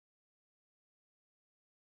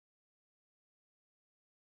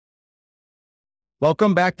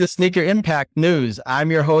Welcome back to Sneaker Impact News.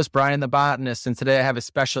 I'm your host, Brian the Botanist, and today I have a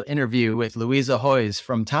special interview with Louisa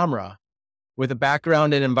from TOMRA. With a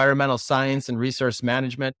background in environmental science and resource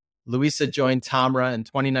management, Louisa joined TOMRA in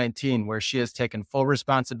 2019, where she has taken full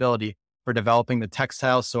responsibility for developing the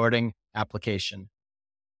textile sorting application.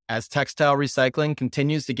 As textile recycling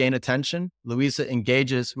continues to gain attention, Louisa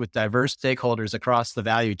engages with diverse stakeholders across the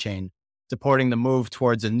value chain, supporting the move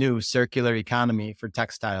towards a new circular economy for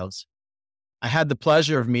textiles. I had the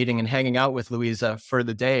pleasure of meeting and hanging out with Louisa for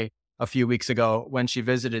the day a few weeks ago when she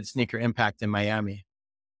visited Sneaker Impact in Miami.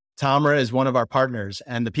 TOMRA is one of our partners,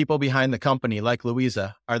 and the people behind the company, like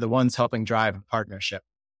Louisa, are the ones helping drive a partnership.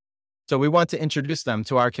 So we want to introduce them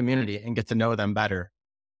to our community and get to know them better.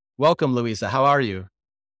 Welcome, Louisa. How are you?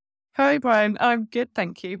 Hi, Brian. I'm good,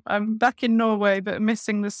 thank you. I'm back in Norway, but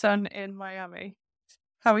missing the sun in Miami.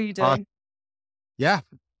 How are you doing? Yeah,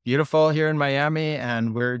 beautiful here in Miami,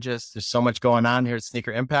 and there's so much going on here at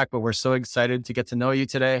Sneaker Impact, but we're so excited to get to know you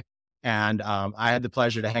today. And I had the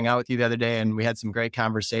pleasure to hang out with you the other day, and we had some great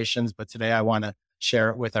conversations, but today I want to share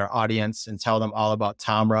it with our audience and tell them all about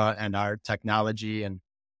TOMRA and our technology. And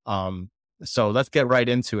so let's get right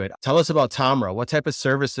into it. Tell us about TOMRA. What type of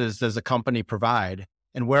services does the company provide,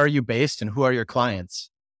 and where are you based, and who are your clients?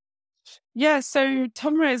 Yeah, so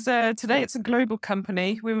TOMRA is today it's a global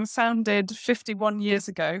company. We were founded 51 years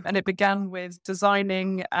ago, and it began with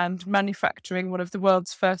designing and manufacturing one of the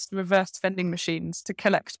world's first reverse vending machines to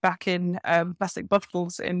collect back in plastic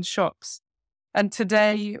bottles in shops. And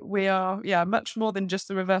today we are, much more than just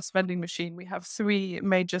the reverse vending machine. We have three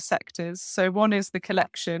major sectors. So one is the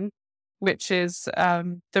collection, which is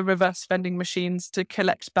the reverse vending machines to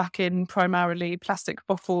collect back in primarily plastic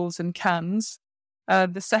bottles and cans.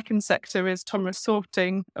 The second sector is TOMRA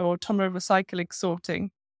sorting or TOMRA recycling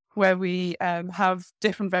sorting, where we have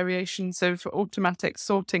different variations of automatic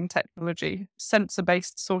sorting technology,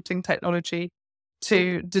 sensor-based sorting technology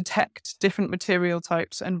to detect different material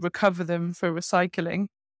types and recover them for recycling.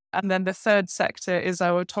 And then the third sector is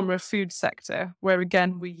our TOMRA food sector, where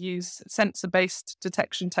again we use sensor-based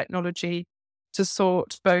detection technology to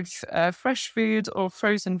sort both fresh food or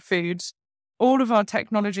frozen food. All of our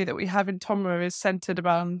technology that we have in TOMRA is centered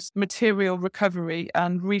around material recovery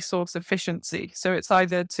and resource efficiency. So it's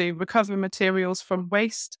either to recover materials from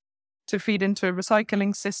waste to feed into a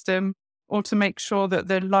recycling system, or to make sure that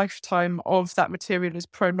the lifetime of that material is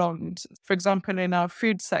prolonged. For example, in our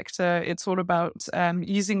food sector, it's all about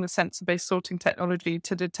using the sensor-based sorting technology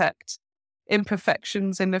to detect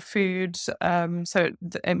imperfections in the food. So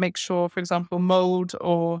it makes sure, for example, mold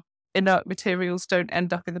or inert materials don't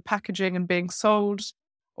end up in the packaging and being sold.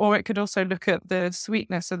 Or it could also look at the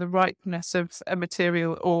sweetness or the ripeness of a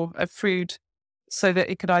material or a food so that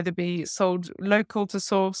it could either be sold local to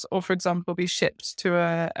source or, for example, be shipped to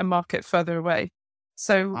a market further away.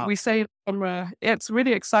 So Wow. we say, it's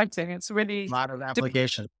really exciting. It's really A lot of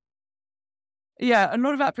applications. A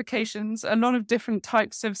lot of applications, a lot of different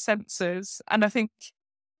types of sensors. And I think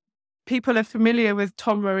people are familiar with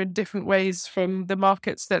TOMRA in different ways from the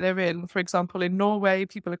markets that they're in. For example, in Norway,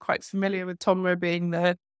 people are quite familiar with TOMRA being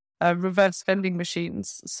the reverse vending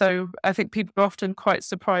machines. So I think people are often quite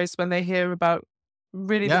surprised when they hear about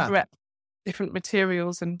really the breadth of different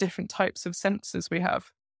materials and different types of sensors we have.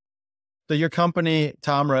 So your company,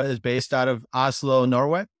 TOMRA, is based out of Oslo,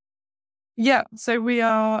 Norway? Yeah, so we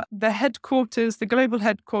are the global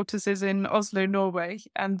headquarters is in Oslo, Norway,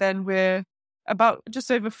 and then we're about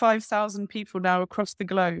just over 5,000 people now across the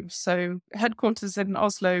globe. So headquarters in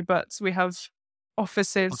Oslo, but we have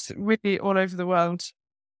offices really all over the world.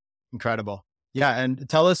 Incredible. Yeah. And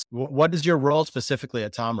tell us, what is your role specifically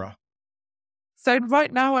at TOMRA? So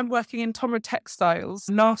right now I'm working in TOMRA Textiles.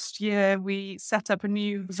 Last year, we set up a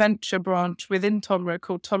new venture branch within TOMRA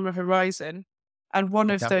called TOMRA Horizon. And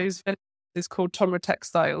one of those ventures is called TOMRA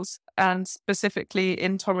Textiles. And specifically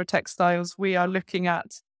in TOMRA Textiles, we are looking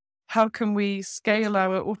at how can we scale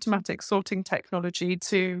our automatic sorting technology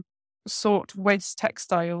to sort waste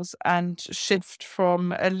textiles and shift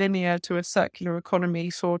from a linear to a circular economy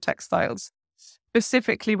for textiles.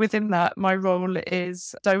 Specifically within that, my role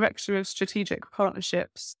is Director of Strategic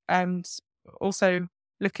Partnerships and also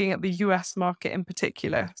looking at the US market in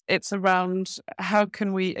particular. It's around how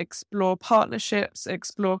can we explore partnerships,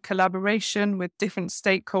 explore collaboration with different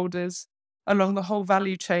stakeholders along the whole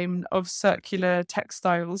value chain of circular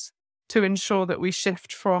textiles to ensure that we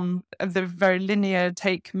shift from the very linear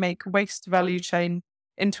take, make, waste value chain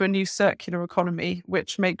into a new circular economy,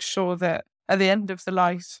 which makes sure that at the end of the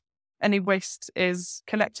life, any waste is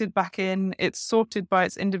collected back in, it's sorted by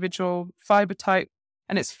its individual fiber type,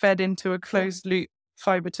 and it's fed into a closed loop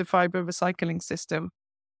fiber to fiber recycling system.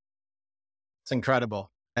 It's incredible.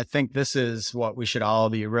 I think this is what we should all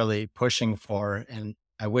be really pushing for. And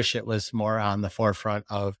I wish it was more on the forefront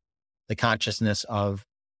of the consciousness of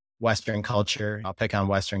Western culture. I'll pick on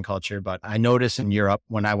Western culture, but I noticed in Europe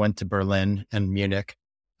when I went to Berlin and Munich,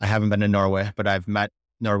 I haven't been to Norway, but I've met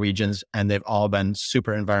Norwegians and they've all been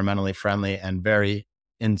super environmentally friendly and very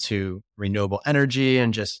into renewable energy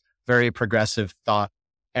and just very progressive thought.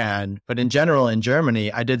 But in general, in Germany,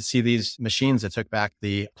 I did see these machines that took back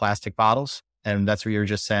the plastic bottles. And that's what you were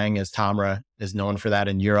just saying is TOMRA is known for that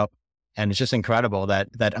in Europe. And it's just incredible that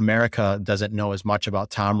America doesn't know as much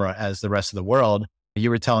about TOMRA as the rest of the world.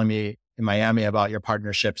 You were telling me in Miami about your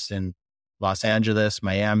partnerships in Los Angeles,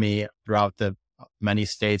 Miami, throughout the many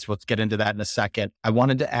states. We'll get into that in a second. I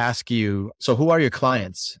wanted to ask you, so who are your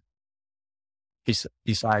clients?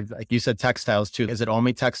 Besides, like you said, textiles too. Is it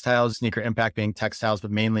only textiles, Sneaker Impact being textiles,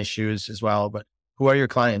 but mainly shoes as well? But who are your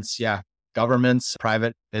clients? Yeah. Governments,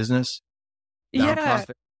 private business, Yeah,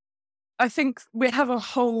 nonprofit? I think we have a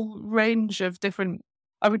whole range of different,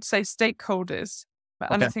 I would say, stakeholders.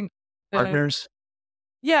 And Okay. I think Partners?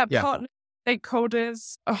 yeah, Yeah. partner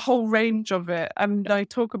stakeholders, a whole range of it. And I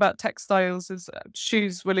talk about textiles as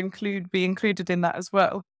shoes will be included in that as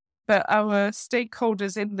well. But our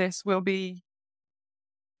stakeholders in this will be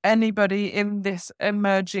anybody in this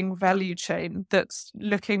emerging value chain that's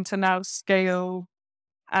looking to now scale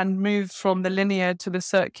and move from the linear to the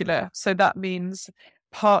circular. So that means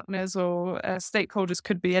partners or stakeholders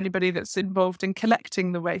could be anybody that's involved in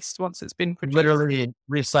collecting the waste once it's been produced. Literally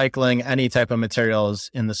recycling any type of materials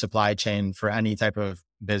in the supply chain for any type of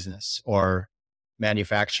business or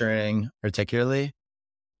manufacturing particularly,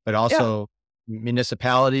 but also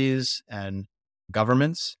municipalities and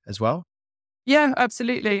governments as well. Yeah,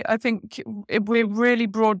 absolutely. I think we really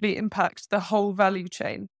broadly impact the whole value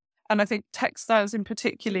chain. And I think textiles in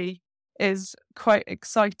particularly is quite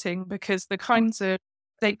exciting because the kinds of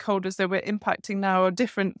stakeholders that we're impacting now are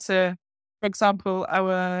different to, for example,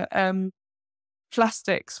 our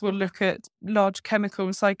plastics will look at large chemical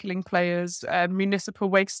recycling players, municipal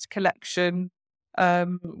waste collection,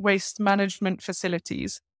 waste management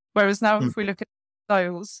facilities. Whereas now if we look at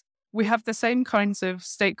textiles, we have the same kinds of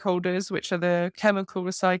stakeholders, which are the chemical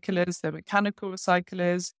recyclers, the mechanical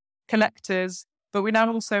recyclers, collectors, but we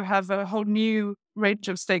now also have a whole new range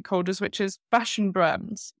of stakeholders, which is fashion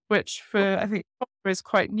brands, which I think is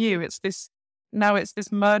quite new. It's this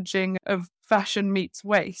merging of fashion meets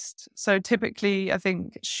waste. So typically, I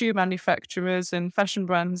think shoe manufacturers and fashion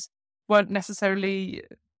brands weren't necessarily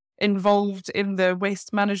involved in the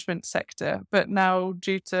waste management sector, but now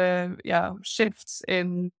due to shifts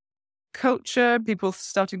in culture, people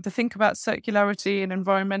starting to think about circularity and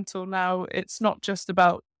environmental now, it's not just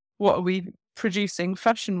about what are we producing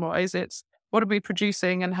fashion-wise, it's what are we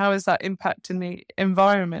producing and how is that impacting the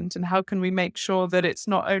environment and how can we make sure that it's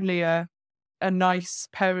not only a nice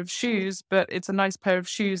pair of shoes, but it's a nice pair of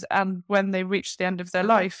shoes and when they reach the end of their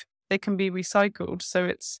life, they can be recycled. So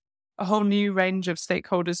it's a whole new range of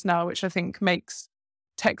stakeholders now, which I think makes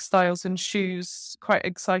textiles and shoes quite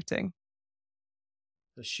exciting.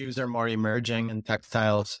 The shoes are more emerging and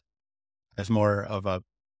textiles is more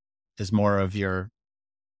of your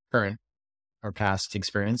current or past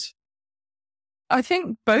experience. I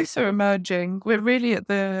think both are emerging. We're really at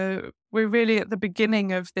the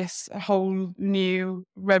beginning of this whole new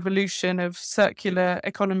revolution of circular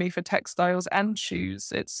economy for textiles and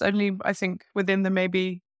shoes. It's only, I think, within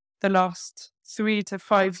maybe the last 3 to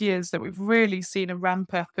 5 years that we've really seen a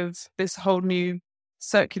ramp up of this whole new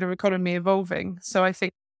circular economy evolving. So I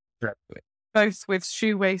think both with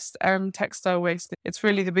shoe waste and textile waste, it's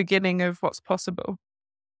really the beginning of what's possible.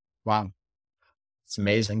 Wow. It's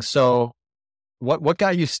amazing. So what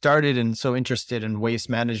got you started and so interested in waste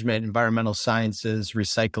management, environmental sciences,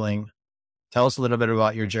 recycling? Tell us a little bit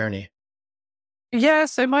about your journey. Yeah,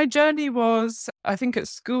 so my journey was, I think at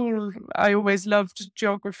school, I always loved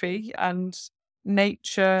geography and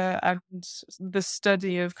nature and the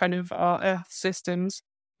study of kind of our Earth systems,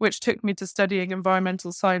 which took me to studying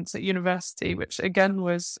environmental science at university, which again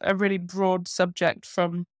was a really broad subject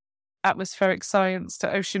from atmospheric science to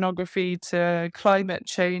oceanography to climate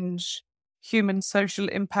change, human social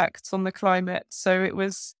impacts on the climate. So it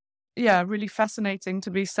was, really fascinating to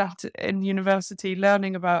be sat in university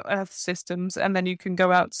learning about Earth systems. And then you can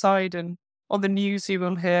go outside and on the news you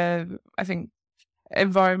will hear, I think,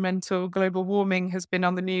 environmental global warming has been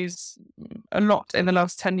on the news a lot in the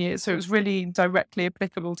last 10 years. So it was really directly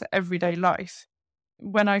applicable to everyday life.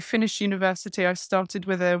 When I finished university, I started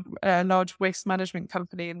with a large waste management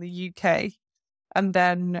company in the UK. And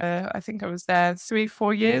then I think I was there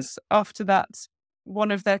 3-4 years. After that,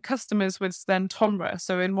 one of their customers was then TOMRA.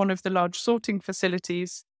 So in one of the large sorting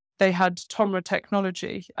facilities, they had TOMRA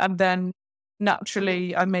technology. And then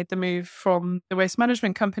naturally, I made the move from the waste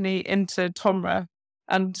management company into TOMRA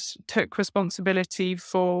and took responsibility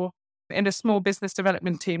for, in a small business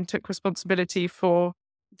development team, took responsibility for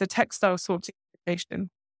the textile sorting application.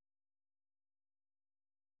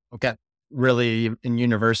 Okay. Really, in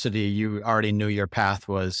university, you already knew your path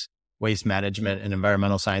was waste management and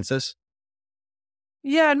environmental sciences?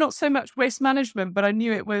 Yeah, not so much waste management, but I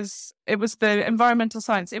knew it was the environmental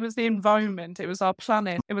science. It was the environment. It was our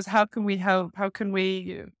planet. It was how can we help? How can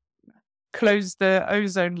we close the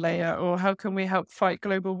ozone layer, or how can we help fight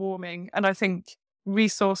global warming? And I think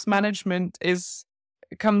resource management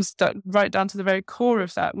comes right down to the very core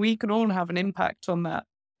of that. We can all have an impact on that.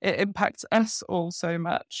 It impacts us all so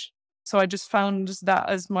much. So I just found that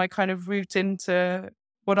as my kind of route into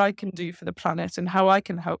what I can do for the planet and how I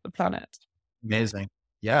can help the planet. Amazing.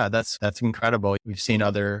 Yeah, that's incredible. We've seen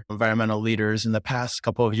other environmental leaders in the past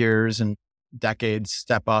couple of years and decades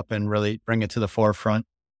step up and really bring it to the forefront.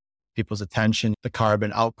 People's attention, the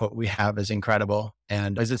carbon output we have is incredible.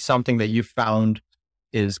 And is it something that you found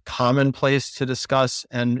is commonplace to discuss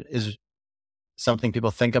and is something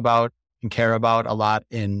people think about and care about a lot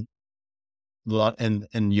in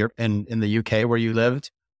the UK where you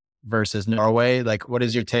lived versus Norway? Like, what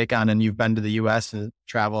is your take on, and you've been to the US and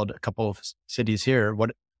traveled a couple of cities here.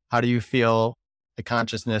 How do you feel the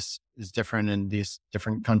consciousness is different in these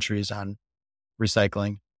different countries on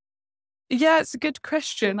recycling? Yeah, it's a good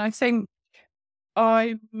question. I think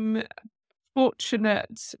I'm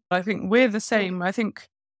fortunate. I think we're the same. I think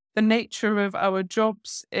the nature of our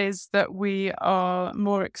jobs is that we are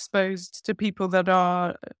more exposed to people that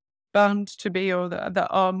are bound to be, or that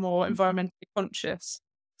are more environmentally conscious.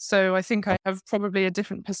 So I think I have probably a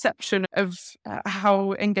different perception of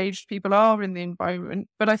how engaged people are in the environment.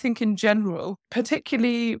 But I think in general,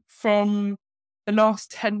 particularly from the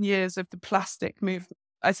last 10 years of the plastic movement,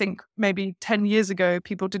 I think maybe 10 years ago,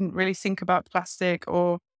 people didn't really think about plastic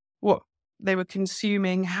or what they were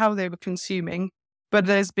consuming, how they were consuming. But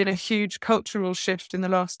there's been a huge cultural shift in the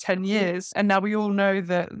last 10 years. And now we all know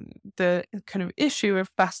that the kind of issue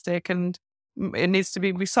of plastic, and it needs to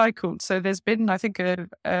be recycled. So there's been, I think,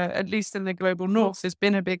 at least in the global north, there's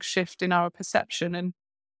been a big shift in our perception, and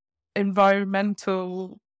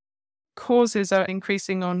environmental causes are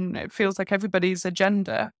increasing on, it feels like, everybody's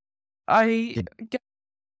agenda. I guess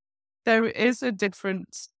there is a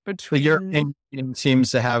difference between... Europe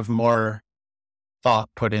seems to have more thought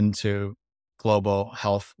put into global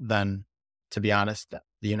health than, to be honest,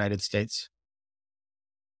 the United States.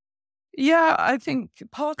 Yeah, I think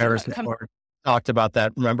part of that talked about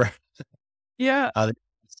that. Remember? Yeah,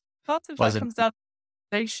 part of that comes down to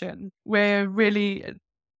legislation, where really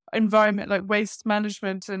environment, like waste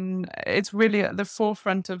management, and it's really at the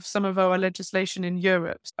forefront of some of our legislation in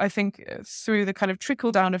Europe. I think through the kind of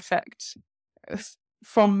trickle down effect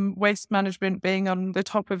from waste management being on the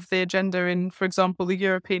top of the agenda in, for example, the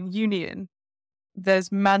European Union,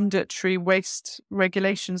 there's mandatory waste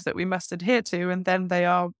regulations that we must adhere to, and then they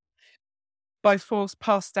are by force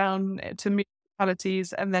passed down to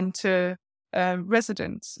municipalities and then to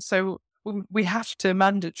residents. So we have to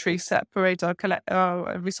mandatory separate our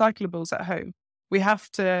recyclables at home. We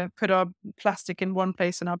have to put our plastic in one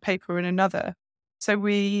place and our paper in another. So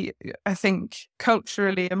we, I think,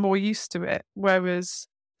 culturally are more used to it, whereas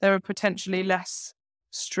there are potentially less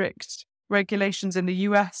strict regulations in the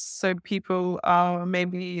US. So people are,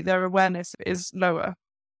 maybe their awareness is lower.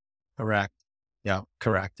 Correct. Yeah,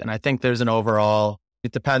 correct. And I think there's an overall,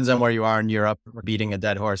 it depends on where you are in Europe. We're beating a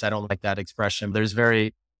dead horse. I don't like that expression. There's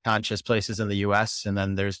very conscious places in the US. And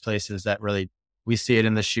then there's places that really, we see it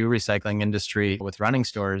in the shoe recycling industry with running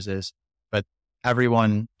stores but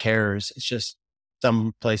everyone cares. It's just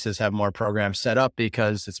some places have more programs set up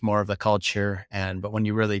because it's more of the culture. But when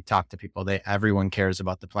you really talk to people, everyone cares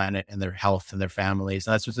about the planet and their health and their families.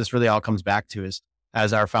 And that's what this really all comes back to is,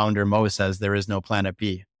 as our founder Mo says, there is no planet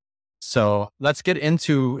B. So let's get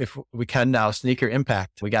into, if we can now, Sneaker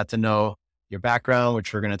Impact. We got to know your background,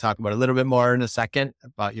 which we're going to talk about a little bit more in a second,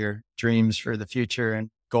 about your dreams for the future and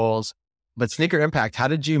goals. But Sneaker Impact, how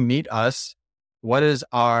did you meet us?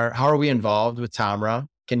 How are we involved with TOMRA?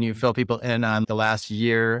 Can you fill people in on the last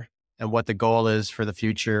year and what the goal is for the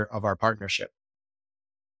future of our partnership?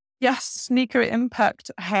 Yes, Sneaker Impact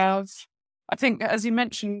have, I think, as you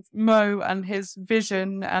mentioned, Mo and his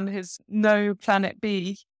vision and his no planet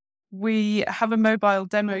B. We have a mobile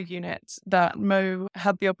demo unit that Mo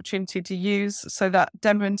had the opportunity to use. So that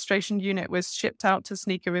demonstration unit was shipped out to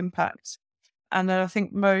Sneaker Impact. And then I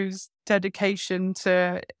think Mo's dedication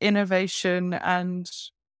to innovation and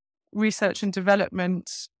research and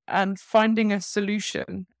development and finding a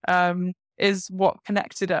solution is what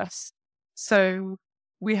connected us. So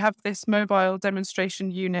we have this mobile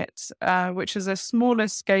demonstration unit, which is a smaller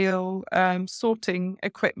scale sorting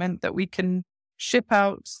equipment that we can ship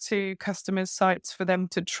out to customers' sites for them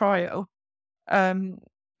to trial.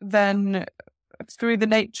 Then through the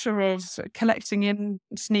nature of collecting in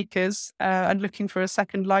sneakers and looking for a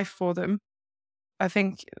second life for them, I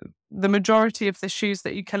think the majority of the shoes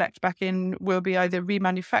that you collect back in will be either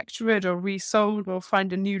remanufactured or resold or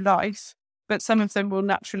find a new life, but some of them will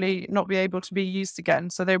naturally not be able to be used again.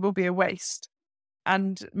 So there will be a waste.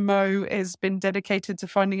 And Mo has been dedicated to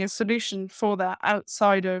finding a solution for that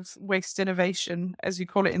outside of waste innovation, as you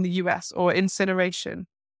call it in the US, or incineration.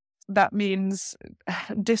 That means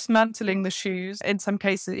dismantling the shoes, in some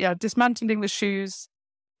cases, dismantling the shoes,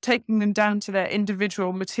 taking them down to their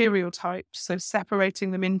individual material types, so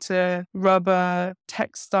separating them into rubber,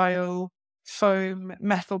 textile, foam,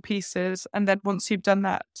 metal pieces. And then once you've done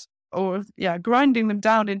that, grinding them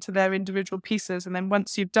down into their individual pieces. And then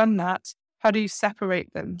once you've done that, how do you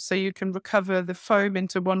separate them? So you can recover the foam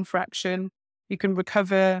into one fraction, you can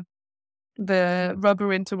recover the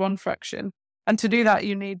rubber into one fraction. And to do that,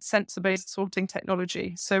 you need sensor-based sorting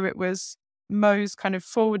technology. So it was Mo's kind of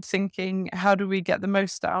forward thinking, how do we get the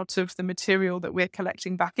most out of the material that we're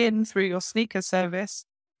collecting back in through your sneaker service,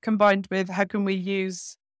 combined with how can we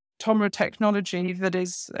use TOMRA technology that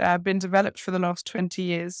has been developed for the last 20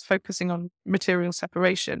 years, focusing on material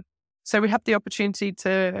separation. So we had the opportunity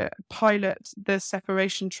to pilot the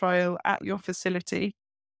separation trial at your facility,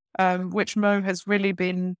 which Mo has really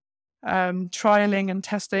been trialing and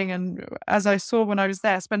testing. And as I saw when I was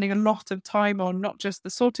there, spending a lot of time on not just the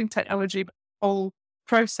sorting technology, but the whole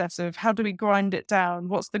process of how do we grind it down?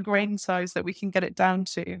 What's the grain size that we can get it down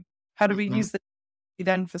to? How do we use the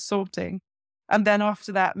then for sorting? And then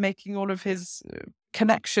after that, making all of his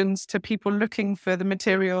connections to people looking for the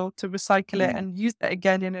material to recycle it and use it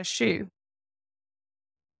again in a shoe.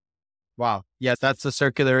 Wow. Yes, that's the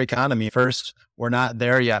circular economy. First, we're not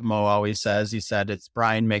there yet, Mo always says. He said, it's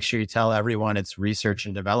Brian, make sure you tell everyone it's research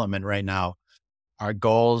and development right now. Our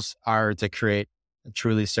goals are to create a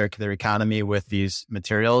truly circular economy with these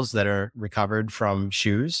materials that are recovered from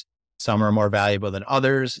shoes. Some are more valuable than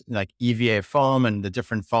others, like EVA foam, and the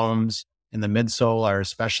different foams in the midsole are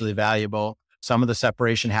especially valuable. Some of the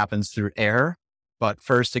separation happens through air, but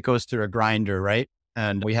first it goes through a grinder, right?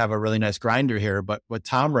 And we have a really nice grinder here, but what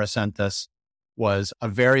TOMRA sent us was a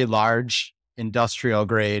very large industrial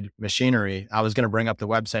grade machinery. I was going to bring up the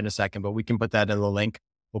website in a second, but we can put that in the link.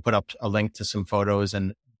 We'll put up a link to some photos.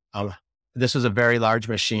 And this was a very large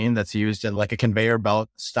machine that's used in like a conveyor belt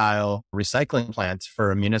style recycling plant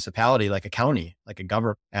for a municipality, like a county, like a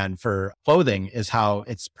government. And for clothing is how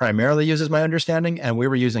it's primarily used, is my understanding. And we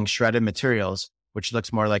were using shredded materials, which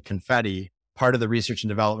looks more like confetti. Part of the research and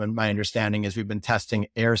development, my understanding is we've been testing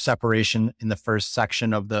air separation in the first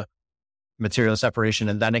section of the material separation.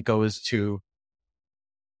 And then it goes to,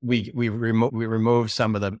 we remove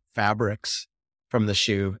some of the fabrics from the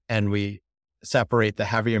shoe and we separate the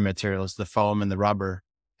heavier materials, the foam and the rubber.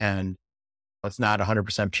 And it's not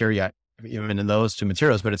 100% pure yet, even in those two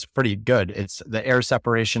materials, but it's pretty good. It's the air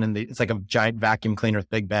separation and it's like a giant vacuum cleaner with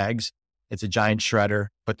big bags. It's a giant shredder,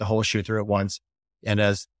 put the whole shoe through at once. And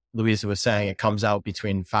as Louisa was saying, it comes out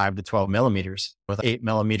between 5 to 12 millimeters, with 8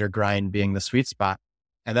 millimeter grind being the sweet spot.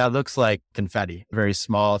 And that looks like confetti, very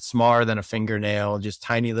small, smaller than a fingernail, just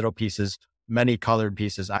tiny little pieces, many colored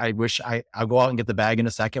pieces. I wish I'll go out and get the bag in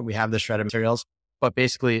a second. We have the shredded materials, but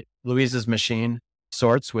basically Louisa's machine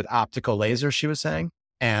sorts with optical laser, she was saying,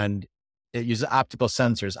 and it uses optical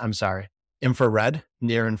sensors. Infrared,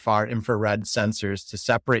 near and far infrared sensors to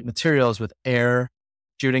separate materials with air,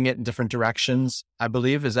 shooting it in different directions, I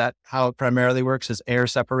believe. Is that how it primarily works, is air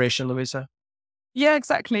separation, Louisa? Yeah,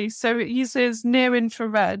 exactly. So it uses near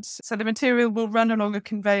infrared. So the material will run along a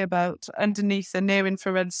conveyor belt underneath a near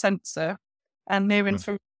infrared sensor, and near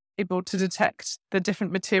infrared is able to detect the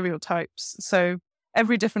different material types. So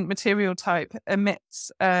every different material type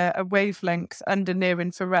emits a wavelength under near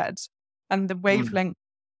infrared, and the wavelength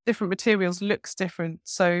different materials looks different.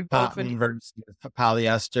 So cotton versus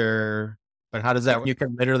polyester. But how does that work? You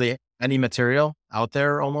can literally any material out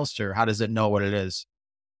there almost, or how does it know what it is?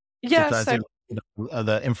 Yeah.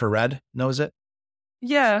 The infrared knows it?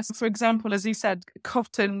 Yeah. So for example, as you said,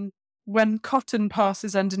 cotton, when cotton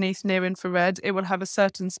passes underneath near infrared, it will have a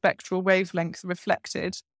certain spectral wavelength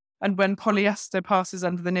reflected. And when polyester passes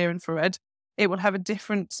under the near infrared, it will have a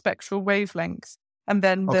different spectral wavelength. And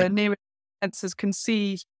then the near sensors can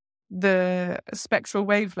see the spectral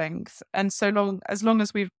wavelength. And as long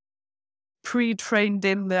as we've pre-trained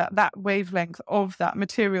in that wavelength of that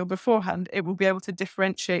material beforehand, it will be able to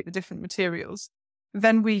differentiate the different materials.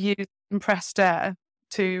 Then we use compressed air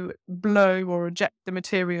to blow or eject the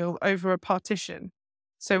material over a partition.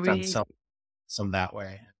 So we some that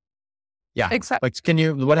way. Yeah. Exactly.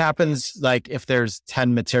 Like, what happens like if there's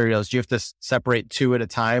 10 materials? Do you have to separate 2 at a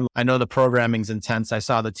time? I know the programming's intense. I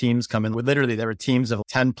saw the teams come in. Literally, there were teams of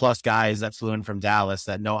 10 plus guys that flew in from Dallas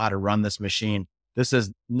that know how to run this machine. This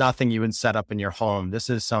is nothing you would set up in your home. This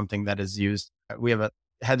is something that is used. We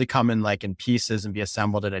had to come in like in pieces and be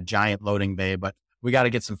assembled at a giant loading bay, but we got to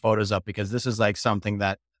get some photos up because this is like something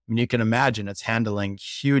that, I mean, you can imagine it's handling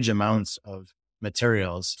huge amounts of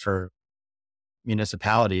materials for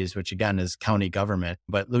municipalities, which again is county government.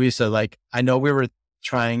 But Louisa, like, I know we were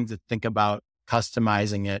trying to think about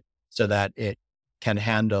customizing it so that it can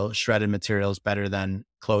handle shredded materials better than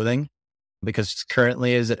clothing. Because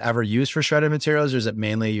currently, is it ever used for shredded materials, or is it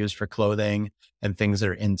mainly used for clothing and things that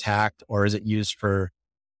are intact? Or is it used for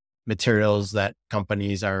materials that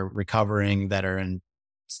companies are recovering that are in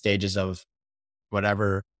stages of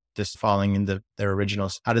whatever, just falling into their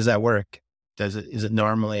originals? How does that work? Is it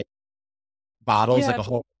normally bottles, like a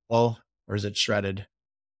whole, or is it shredded?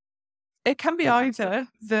 It can be either.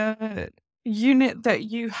 The unit that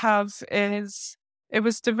you have it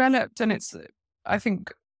was developed, and it's, I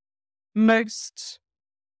think, its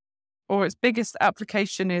biggest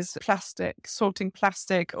application is plastic, sorting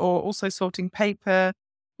plastic, or also sorting paper,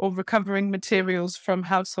 or recovering materials from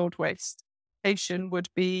household waste. Application would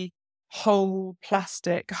be whole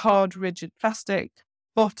plastic, hard, rigid plastic,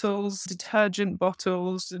 bottles, detergent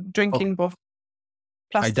bottles, drinking bottles.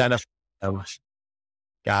 Identify.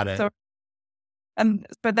 Got it.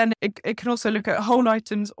 But then it can also look at whole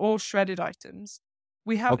items or shredded items.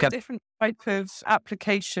 We have a different type of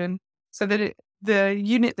application, so that the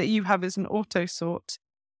unit that you have is an auto sort.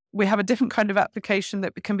 We have a different kind of application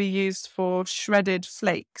that can be used for shredded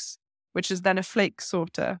flakes, which is then a flake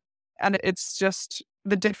sorter. And it's just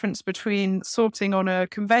the difference between sorting on a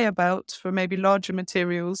conveyor belt for maybe larger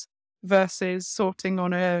materials versus sorting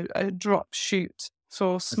on a drop chute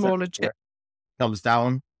for smaller chips. Comes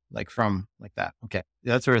down from that. Okay.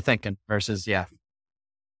 That's what we're thinking versus, yeah.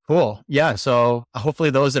 Cool. Yeah. So hopefully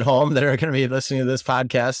those at home that are going to be listening to this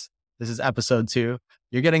podcast, this is episode 2.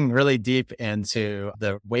 You're getting really deep into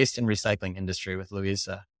the waste and recycling industry with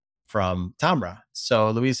Louisa from TOMRA. So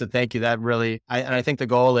Louisa, thank you. That really, I think the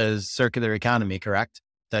goal is circular economy, correct?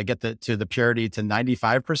 To get to the purity to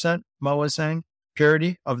 95%, Mo was saying,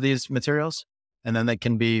 purity of these materials. And then they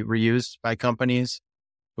can be reused by companies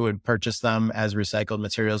who would purchase them as recycled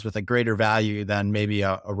materials with a greater value than maybe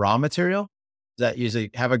a raw material. Does that usually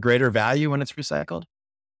have a greater value when it's recycled?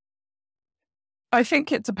 I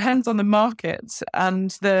think it depends on the market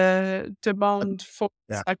and the demand for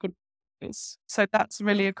recycled materials. So that's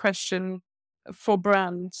really a question for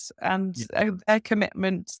brands and their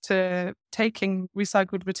commitment to taking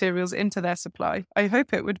recycled materials into their supply. I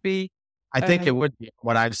hope it would be. I think it would be.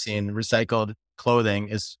 What I've seen, recycled clothing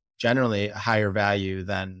is generally a higher value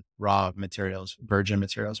than raw materials, virgin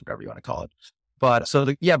materials, whatever you want to call it. But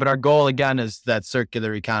but our goal again is that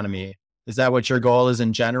circular economy. Is that what your goal is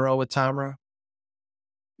in general with TOMRA?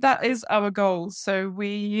 That is our goal. So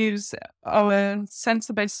we use our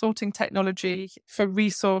sensor-based sorting technology for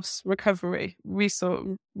resource recovery,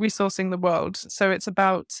 resourcing the world. So it's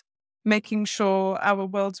about making sure our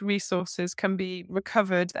world's resources can be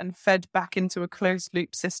recovered and fed back into a closed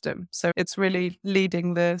loop system. So it's really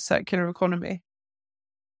leading the circular economy.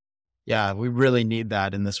 Yeah, we really need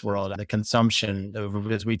that in this world. The consumption,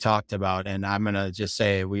 as we talked about, and I'm going to just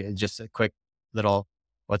say, just a quick little,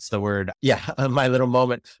 what's the word? Yeah, my little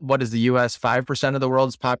moment. What is the US? 5% of the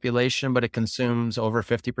world's population, but it consumes over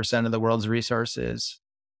 50% of the world's resources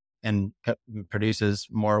and produces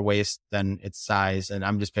more waste than its size. And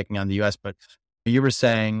I'm just picking on the US, but you were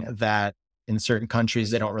saying that in certain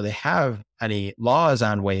countries, they don't really have any laws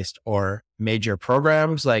on waste or major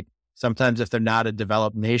programs. Like sometimes if they're not a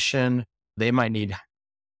developed nation, they might need,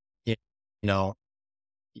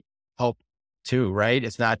 help too, right?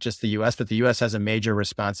 It's not just the US, but the US has a major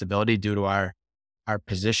responsibility due to our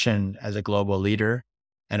position as a global leader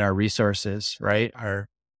and our resources, right? Our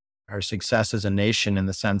success as a nation in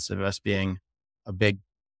the sense of us being a big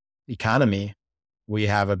economy. We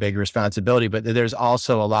have a big responsibility, but there's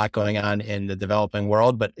also a lot going on in the developing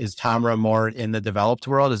world. But is TOMRA more in the developed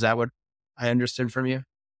world? Is that what I understood from you?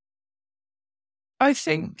 I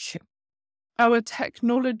think our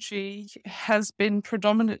technology has been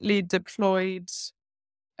predominantly deployed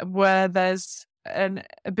where there's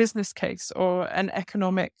a business case or an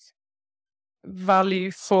economic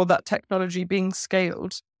value for that technology being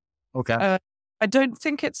scaled. Okay. I don't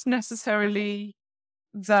think it's necessarily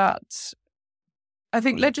that. I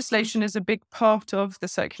think legislation is a big part of the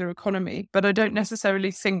circular economy, but I don't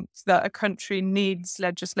necessarily think that a country needs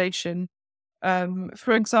legislation.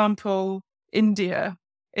 For example, India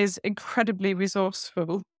is incredibly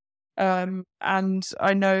resourceful. And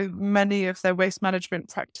I know many of their waste management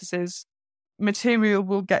practices, material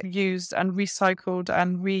will get used and recycled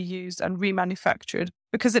and reused and remanufactured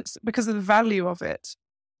because of the value of it.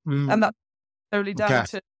 And that's only down Okay.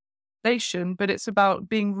 to nation, but it's about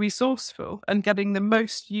being resourceful and getting the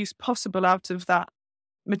most use possible out of that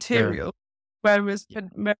material. Whereas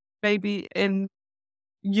maybe in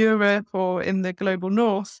Europe or in the global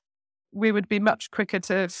north, we would be much quicker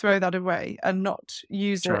to throw that away and not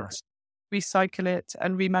use it, recycle it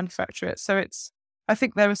and remanufacture it. So I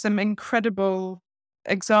think there are some incredible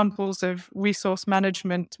examples of resource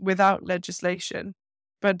management without legislation.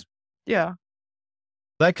 But yeah.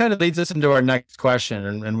 That kind of leads us into our next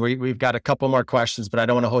question. And we've got a couple more questions, but I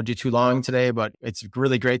don't want to hold you too long today. But it's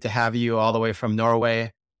really great to have you all the way from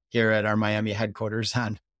Norway here at our Miami headquarters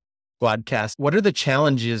on Broadcast. What are the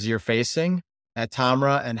challenges you're facing at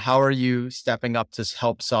TOMRA, and how are you stepping up to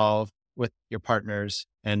help solve with your partners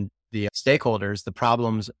and the stakeholders the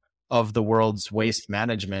problems of the world's waste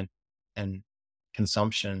management and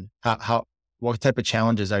consumption? What type of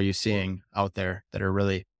challenges are you seeing out there that are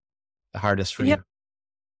really the hardest for you?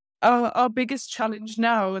 Our biggest challenge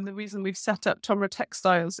now, and the reason we've set up TOMRA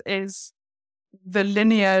Textiles, is the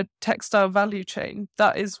linear textile value chain.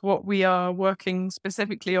 That is what we are working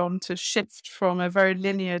specifically on, to shift from a very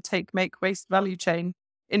linear take, make, waste value chain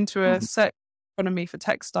into a circular economy for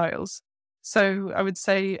textiles. So I would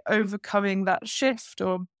say overcoming that shift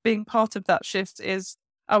or being part of that shift is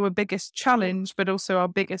our biggest challenge, but also our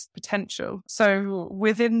biggest potential. So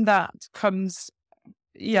within that comes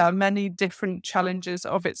many different challenges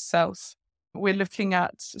of itself. We're looking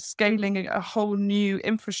at scaling a whole new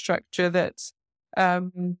infrastructure that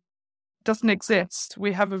doesn't exist.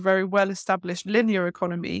 We have a very well-established linear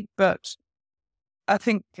economy, but I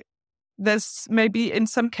think there's maybe in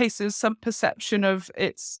some cases some perception of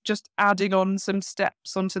it's just adding on some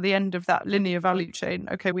steps onto the end of that linear value chain.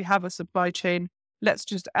 Okay, we have a supply chain. Let's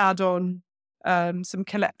just add on some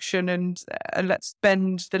collection and let's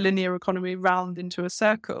bend the linear economy round into a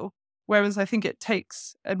circle. Whereas I think it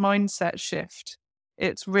takes a mindset shift.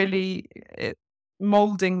 It's really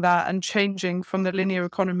molding that and changing from the linear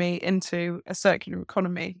economy into a circular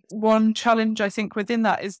economy. One challenge I think within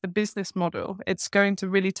that is the business model. It's going to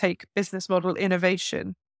really take business model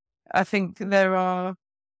innovation. I think there are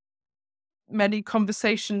many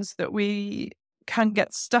conversations that we can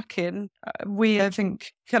get stuck in. I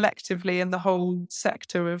think collectively in the whole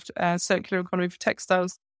sector of circular economy for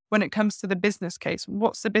textiles, when it comes to the business case,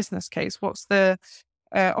 what's the business case? What's the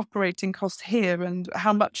operating cost here? And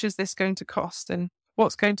how much is this going to cost? And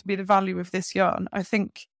what's going to be the value of this yarn? I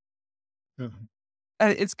think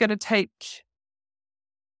it's going to take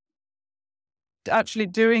actually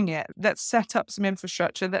doing it. Let's set up some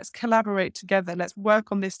infrastructure. Let's collaborate together. Let's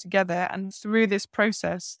work on this together. And through this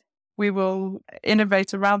process, we will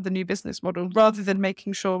innovate around the new business model rather than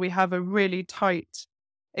making sure we have a really tight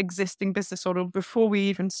existing business model before we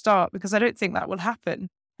even start, because I don't think that will happen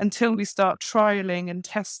until we start trialing and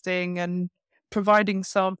testing and providing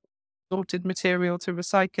some sorted material to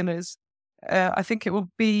recyclers. I think it will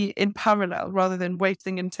be in parallel rather than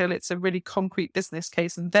waiting until it's a really concrete business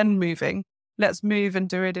case and then moving. Let's move and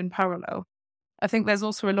do it in parallel. I think there's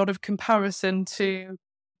also a lot of comparison to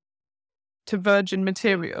virgin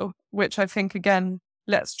material, which I think, again,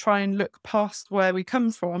 let's try and look past where we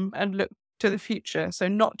come from and look to the future. So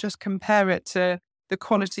not just compare it to the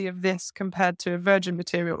quality of this compared to virgin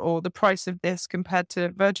material or the price of this compared to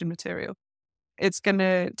virgin material. It's going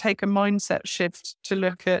to take a mindset shift to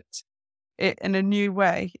look at it in a new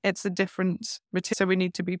way. It's a different material, so we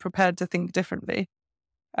need to be prepared to think differently.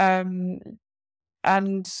 And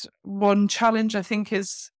one challenge, I think,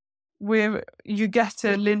 is you get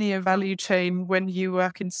a linear value chain when you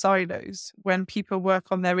work in silos, when people work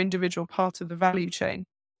on their individual part of the value chain.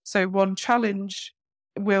 So one challenge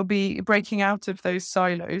will be breaking out of those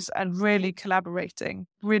silos and really collaborating,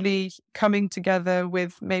 really coming together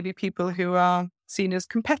with maybe people who are seen as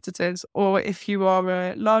competitors, or if you are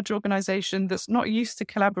a large organization that's not used to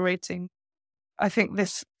collaborating. I think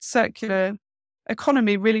this circular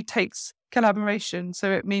economy really takes collaboration.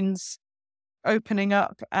 So it means opening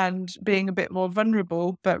up and being a bit more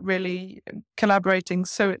vulnerable, but really collaborating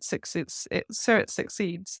so it succeeds.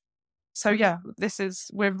 So yeah,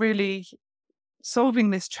 we're really solving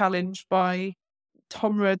this challenge by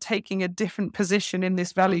TOMRA taking a different position in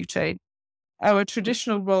this value chain. Our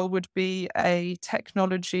traditional role would be a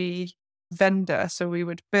technology vendor. So we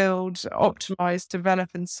would build, optimize,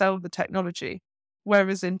 develop, and sell the technology.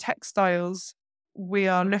 Whereas in textiles, we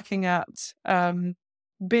are looking at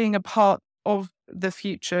being a part of the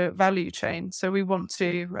future value chain. So we want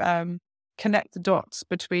to connect the dots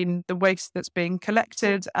between the waste that's being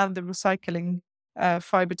collected and the recycling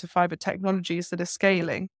fiber to fiber technologies that are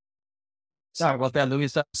scaling. Sorry about that,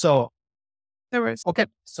 Louisa. So, There is. okay,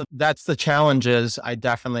 so that's the challenges. I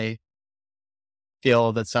definitely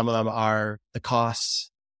feel that some of them are the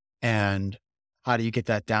costs and how do you get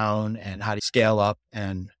that down and how do you scale up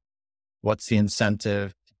and what's the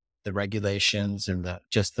incentive, the regulations and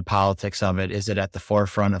just the politics of it. Is it at the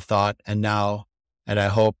forefront of thought? And I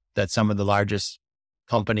hope that some of the largest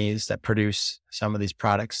companies that produce some of these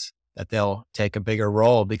products, that they'll take a bigger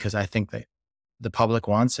role because I think that the public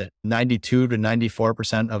wants it. 92 to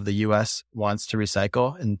 94% of the US wants to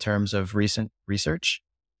recycle in terms of recent research,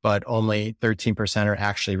 but only 13% are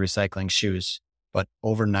actually recycling shoes. But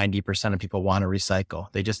over 90% of people want to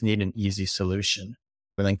recycle. They just need an easy solution.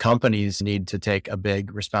 But then companies need to take a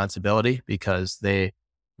big responsibility because they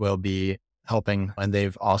will be helping and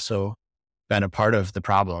they've also been a part of the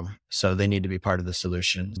problem. So they need to be part of the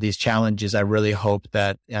solution. These challenges, I really hope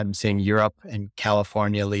that I'm seeing Europe and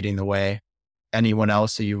California leading the way. Anyone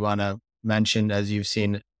else that you want to mention as you've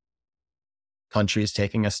seen countries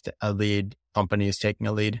taking a lead, companies taking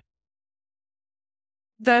a lead?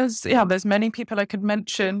 There's many people I could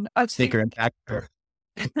mention. Sneaker Impact.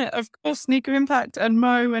 Of course, Sneaker Impact and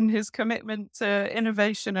Mo and his commitment to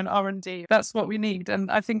innovation and R&D. That's what we need.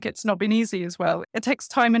 And I think it's not been easy as well. It takes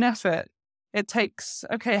time and effort. It takes,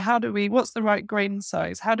 what's the right grain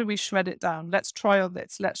size? How do we shred it down? Let's trial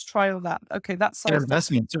this. Let's trial that. Okay, that's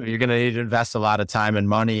investment too. You're going to need to invest a lot of time and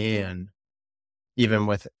money and even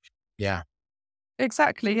with, yeah.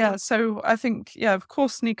 Exactly. Yeah. So I think, of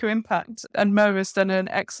course, Sneaker Impact and Mo has done an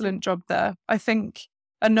excellent job there. I think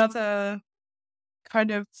another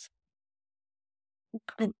kind of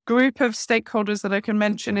group of stakeholders that I can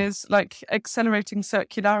mention is like accelerating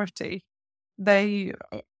circularity. They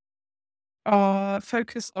are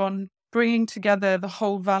focused on bringing together the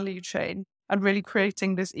whole value chain and really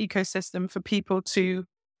creating this ecosystem for people to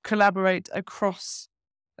collaborate across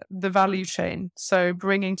the value chain. So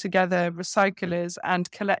bringing together recyclers and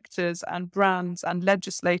collectors and brands and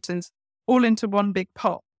legislators all into one big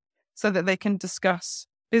pot so that they can discuss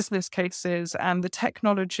business cases and the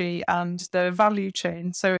technology and the value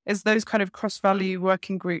chain. So it's those kind of cross-value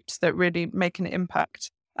working groups that really make an impact.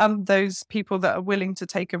 And those people that are willing to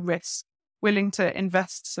take a risk, willing to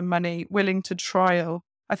invest some money, willing to trial.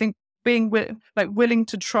 I think being willing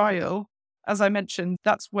to trial, as I mentioned,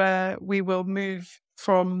 that's where we will move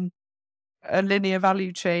from a linear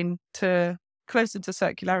value chain to closer to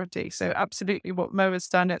circularity. So absolutely what Mo has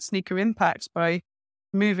done at Sneaker Impact by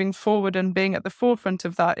moving forward and being at the forefront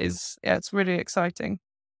of that is, it's really exciting.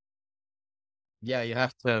 Yeah, you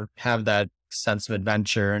have to have that sense of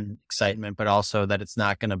adventure and excitement, but also that it's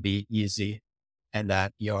not going to be easy and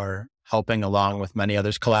that you're helping along with many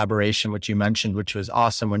others. Collaboration, which you mentioned, which was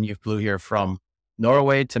awesome when you flew here from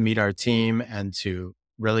Norway to meet our team and to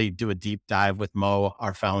really do a deep dive with Mo,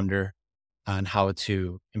 our founder, on how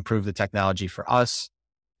to improve the technology for us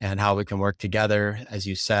and how we can work together, as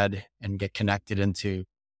you said, and get connected into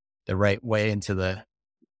the right way into the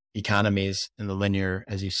economies in the linear,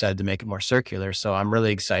 as you said, to make it more circular. So I'm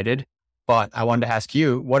really excited. But I wanted to ask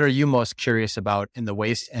you, what are you most curious about in the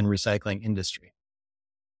waste and recycling industry?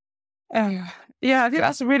 Yeah, I think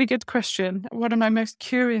that's a really good question. What am I most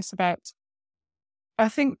curious about? I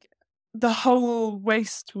think the whole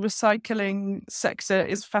waste recycling sector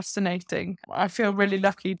is fascinating. I feel really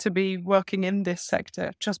lucky to be working in this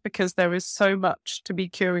sector just because there is so much to be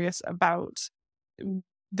curious about.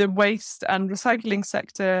 The waste and recycling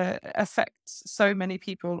sector affects so many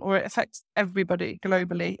people, or it affects everybody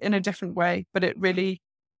globally in a different way, but it really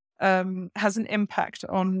has an impact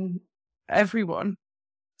on everyone.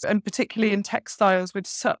 And particularly in textiles with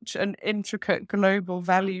such an intricate global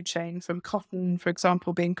value chain, from cotton, for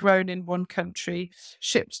example, being grown in one country,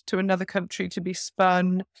 shipped to another country to be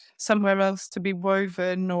spun, somewhere else to be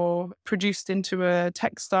woven or produced into a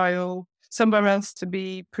textile, somewhere else to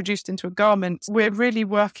be produced into a garment. We're really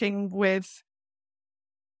working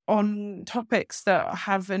on topics that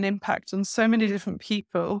have an impact on so many different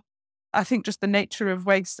people. I think just the nature of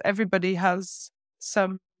waste, everybody has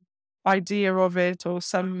some idea of it or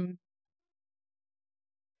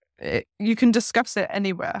you can discuss it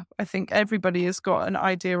anywhere. I think everybody has got an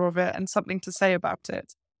idea of it and something to say about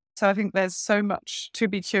it. So I think there's so much to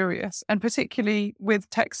be curious. And particularly with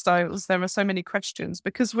textiles, there are so many questions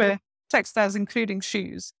because we're textiles, including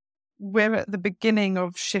shoes. We're at the beginning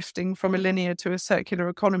of shifting from a linear to a circular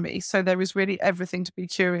economy. So there is really everything to be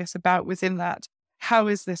curious about within that. How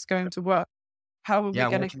is this going to work? How are we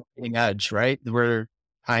going to... leading edge, right? We're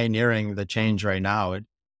pioneering the change right now. It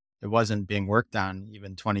wasn't being worked on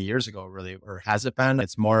even 20 years ago, really, or has it been?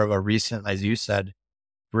 It's more of a recent, as you said,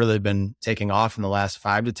 really been taking off in the last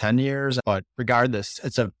 5 to 10 years. But regardless,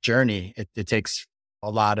 it's a journey. It takes a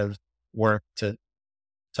lot of work to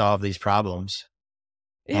solve these problems.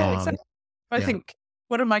 Yeah, exactly. I think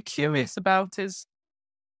what am I curious about is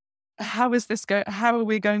how is this go? How are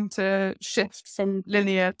we going to shift from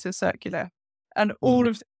linear to circular? And all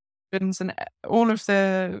of the and all of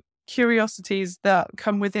the curiosities that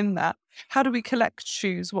come within that. How do we collect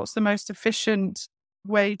shoes? What's the most efficient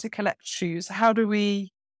way to collect shoes? How do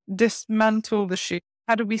we dismantle the shoe?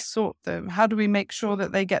 How do we sort them? How do we make sure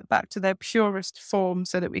that they get back to their purest form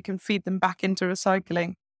so that we can feed them back into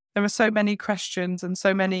recycling? There are so many questions and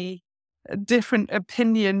so many different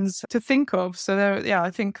opinions to think of. So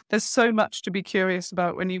I think there's so much to be curious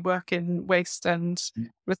about when you work in waste and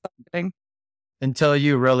recycling. Until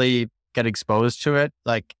you really get exposed to it.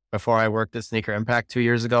 Like before I worked at Sneaker Impact 2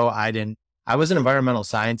 years ago, I was an environmental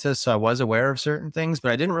scientist, so I was aware of certain things,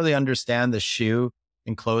 but I didn't really understand the shoe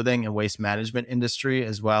and clothing and waste management industry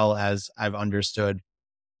as well as I've understood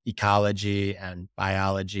ecology and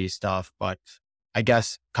biology stuff. But I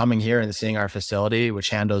guess coming here and seeing our facility, which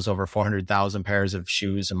handles over 400,000 pairs of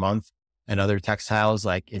shoes a month and other textiles,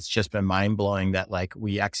 like it's just been mind blowing that like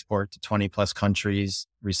we export to 20 plus countries,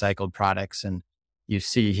 recycled products. And you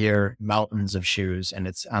see here mountains of shoes, and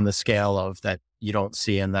it's on the scale of that you don't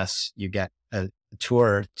see unless you get a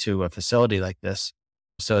tour to a facility like this.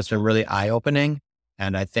 So it's been really eye opening.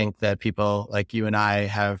 And I think that people like you and I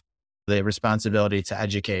have the responsibility to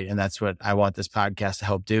educate. And that's what I want this podcast to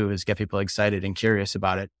help do, is get people excited and curious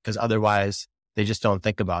about it, because otherwise they just don't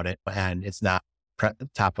think about it and it's not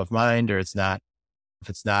top of mind, or if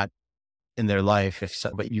it's not in their life.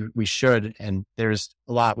 We should, and there's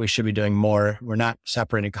a lot we should be doing more. We're not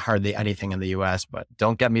separating hardly anything in the US, but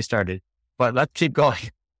don't get me started. But let's keep going.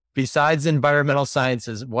 Besides environmental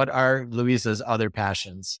sciences, what are Louisa's other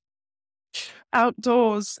passions?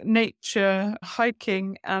 Outdoors, nature,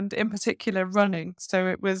 hiking, and in particular running. So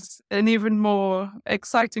it was an even more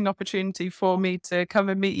exciting opportunity for me to come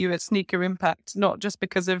and meet you at Sneaker Impact, not just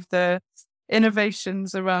because of the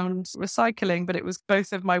innovations around recycling, but it was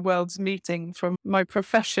both of my worlds meeting, from my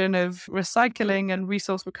profession of recycling and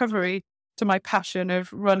resource recovery to my passion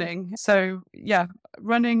of running. So yeah,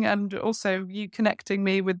 running, and also you connecting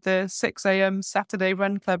me with the 6 a.m. Saturday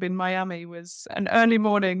Run Club in Miami was an early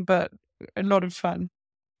morning, but a lot of fun.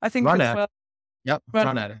 I think Run Addict. Yep,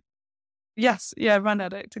 Run Addict. Yes, yeah, Run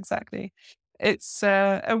Addict, exactly. It's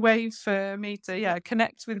a way for me to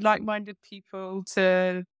connect with like-minded people,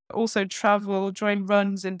 to also travel, join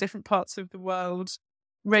runs in different parts of the world,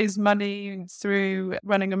 raise money through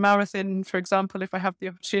running a marathon, for example, if I have the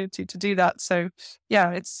opportunity to do that. So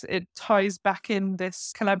yeah, it ties back in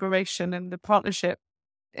this collaboration and the partnership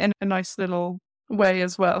in a nice little way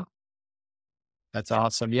as well. That's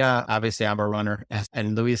awesome. Yeah, obviously I'm a runner.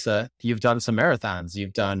 And Louisa, you've done some marathons.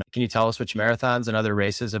 Can you tell us which marathons and other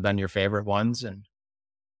races have been your favorite ones? And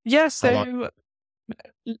yeah, so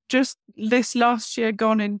just this last year,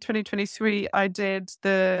 gone in 2023, I did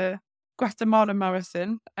the Guatemala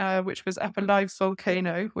Marathon, which was up a live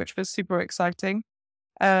volcano, which was super exciting.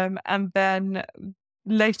 And then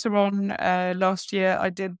later on last year, I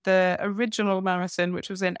did the original marathon, which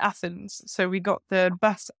was in Athens. So we got the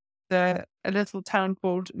bus a little town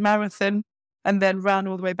called Marathon, and then ran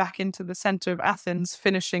all the way back into the center of Athens,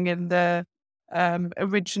 finishing in the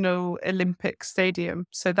original Olympic Stadium.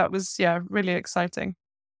 So that was, really exciting.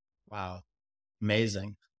 Wow.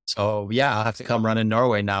 Amazing. So yeah, I'll have to come run in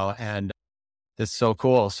Norway now. And it's so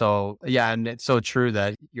cool. So yeah, and it's so true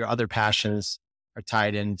that your other passions are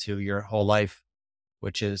tied into your whole life,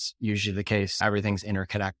 which is usually the case. Everything's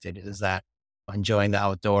interconnected. Is that enjoying the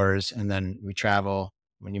outdoors, and then we travel.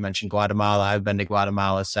 When you mentioned Guatemala, I've been to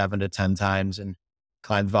Guatemala 7 to 10 times and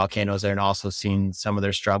climbed volcanoes there, and also seen some of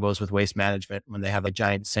their struggles with waste management when they have a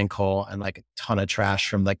giant sinkhole and like a ton of trash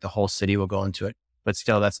from like the whole city will go into it. But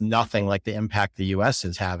still, that's nothing like the impact the US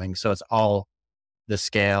is having. So it's all the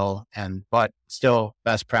scale, but still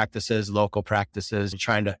best practices, local practices,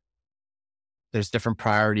 there's different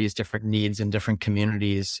priorities, different needs in different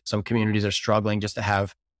communities. Some communities are struggling just to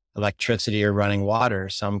have electricity or running water.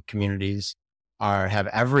 Some communities have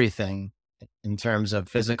everything in terms of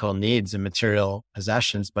physical needs and material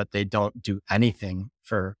possessions, but they don't do anything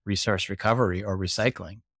for resource recovery or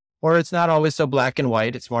recycling. Or it's not always so black and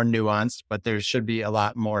white. It's more nuanced, but there should be a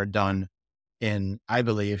lot more done in, I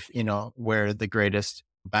believe, where the greatest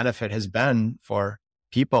benefit has been for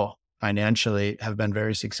people financially have been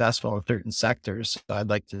very successful in certain sectors. So I'd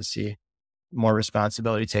like to see more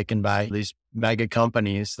responsibility taken by these mega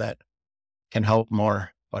companies that can help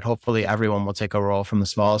more. But hopefully everyone will take a role from the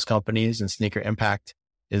smallest companies, and Sneaker Impact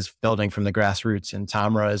is building from the grassroots, and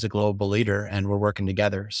TOMRA is a global leader and we're working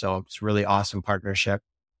together. So it's a really awesome partnership.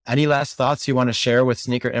 Any last thoughts you want to share with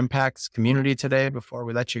Sneaker Impact's community today before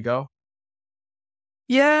we let you go?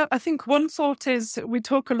 Yeah, I think one thought is we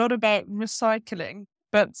talk a lot about recycling,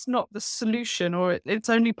 but it's not the solution, or it's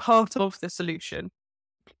only part of the solution.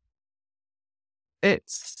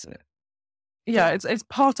 It's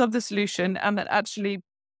part of the solution, and that actually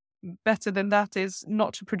better than that is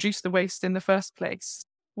not to produce the waste in the first place.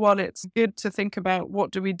 While it's good to think about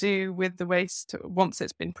what do we do with the waste once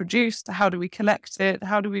it's been produced, how do we collect it,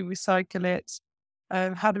 how do we recycle it,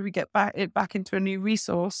 how do we get it back into a new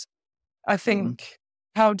resource, I think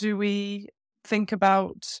how do we think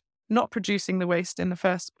about not producing the waste in the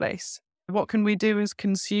first place? What can we do as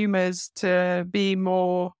consumers to be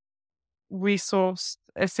more resource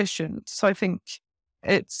efficient? So I think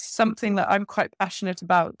it's something that I'm quite passionate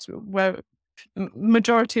about, where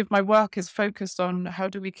majority of my work is focused on how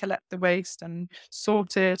do we collect the waste and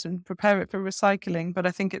sort it and prepare it for recycling. But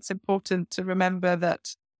I think it's important to remember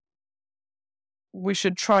that we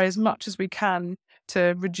should try as much as we can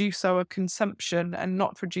to reduce our consumption and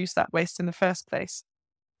not produce that waste in the first place.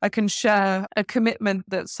 I can share a commitment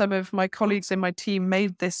that some of my colleagues in my team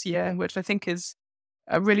made this year, which I think is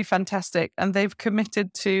really fantastic. And they've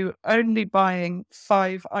committed to only buying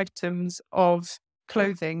 5 items of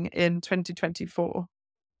clothing in 2024,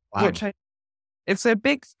 Wow. which it's a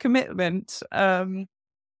big commitment.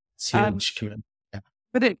 It's huge commitment. Yeah.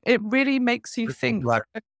 But it really makes you think,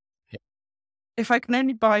 if I can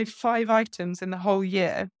only buy 5 items in the whole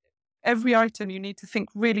year, every item you need to think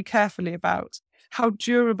really carefully about. How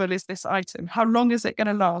durable is this item? How long is it going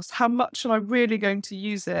to last? How much am I really going to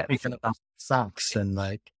use it? Speaking about socks and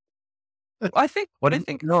the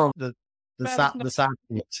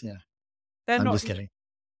socks. Yeah. I'm not, just kidding.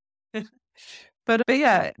 But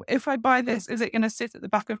yeah, if I buy this, is it going to sit at the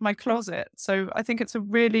back of my closet? So I think it's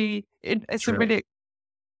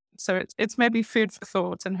it's maybe food for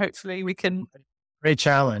thought, and hopefully we can. Great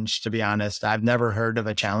challenge, to be honest. I've never heard of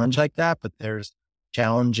a challenge like that, but there's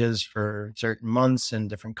challenges for certain months and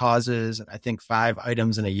different causes. And I think 5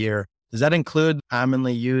 items in a year. Does that include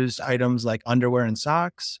commonly used items like underwear and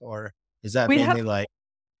socks, or is that mainly like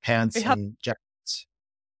pants and jackets?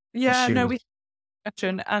 Yeah, no, we have,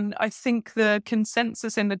 and I think the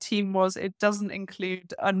consensus in the team was it doesn't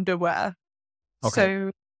include underwear.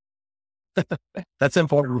 Okay. So that's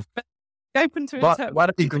important. Open to it. Want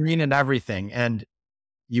to be green and everything, and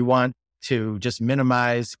you want to just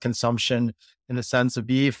minimize consumption in the sense of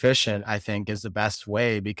be efficient, I think is the best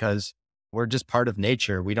way, because we're just part of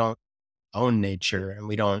nature. We don't own nature and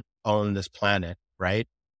we don't own this planet, right?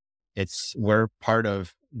 We're part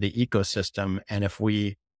of the ecosystem. And if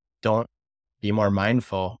we don't be more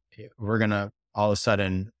mindful, we're going to all of a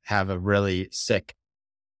sudden have a really sick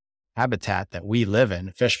habitat that we live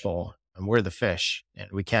in, fishbowl, and we're the fish, and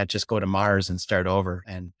we can't just go to Mars and start over.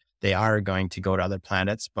 And they are going to go to other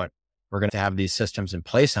planets, but we're going to have these systems in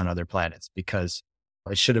place on other planets because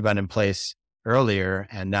it should have been in place earlier.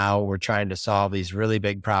 And now we're trying to solve these really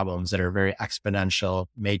big problems that are very exponential,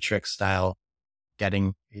 matrix style,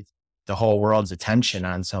 getting the whole world's attention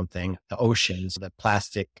on something, the oceans, the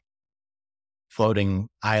plastic floating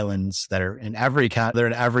islands that are in they're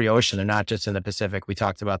in every ocean. They're not just in the Pacific. We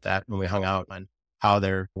talked about that when we hung out on how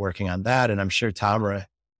they're working on that. And I'm sure TOMRA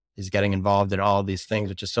is getting involved in all of these things,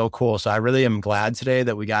 which is so cool. So I really am glad today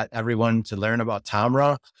that we got everyone to learn about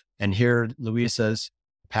TOMRA and hear Louisa's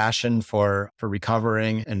passion for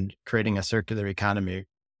recovering and creating a circular economy.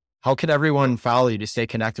 How can everyone follow you to stay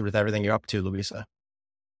connected with everything you're up to, Louisa?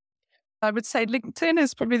 I would say LinkedIn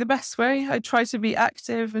is probably the best way. I try to be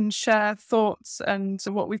active and share thoughts and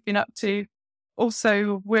what we've been up to.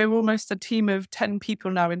 Also, we're almost a team of 10 people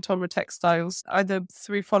now in TOMRA Textiles, either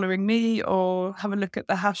through following me or have a look at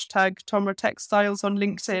the hashtag TOMRA Textiles on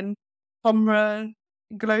LinkedIn, TOMRA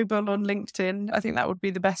Global on LinkedIn. I think that would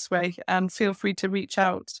be the best way, and feel free to reach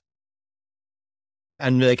out.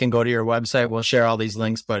 And they can go to your website. We'll share all these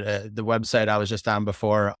links, but the website I was just on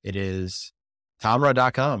before, it is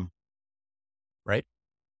tomra.com, right?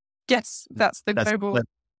 Yes, that's global.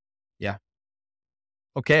 Yeah.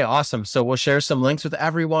 Okay, awesome. So we'll share some links with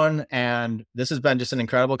everyone. And this has been just an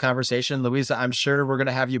incredible conversation. Louisa, I'm sure we're going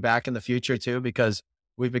to have you back in the future too, because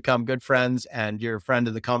we've become good friends and you're a friend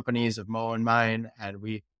of the companies of Mo and mine. And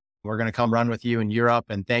we're going to come run with you in Europe.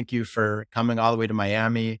 And thank you for coming all the way to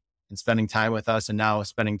Miami and spending time with us and now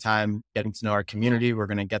spending time getting to know our community. We're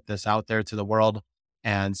going to get this out there to the world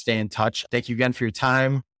and stay in touch. Thank you again for your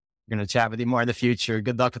time. We're going to chat with you more in the future.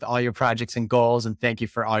 Good luck with all your projects and goals. And thank you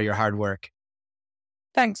for all your hard work.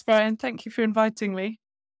 Thanks, Brian. Thank you for inviting me.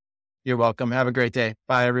 You're welcome. Have a great day.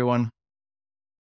 Bye, everyone.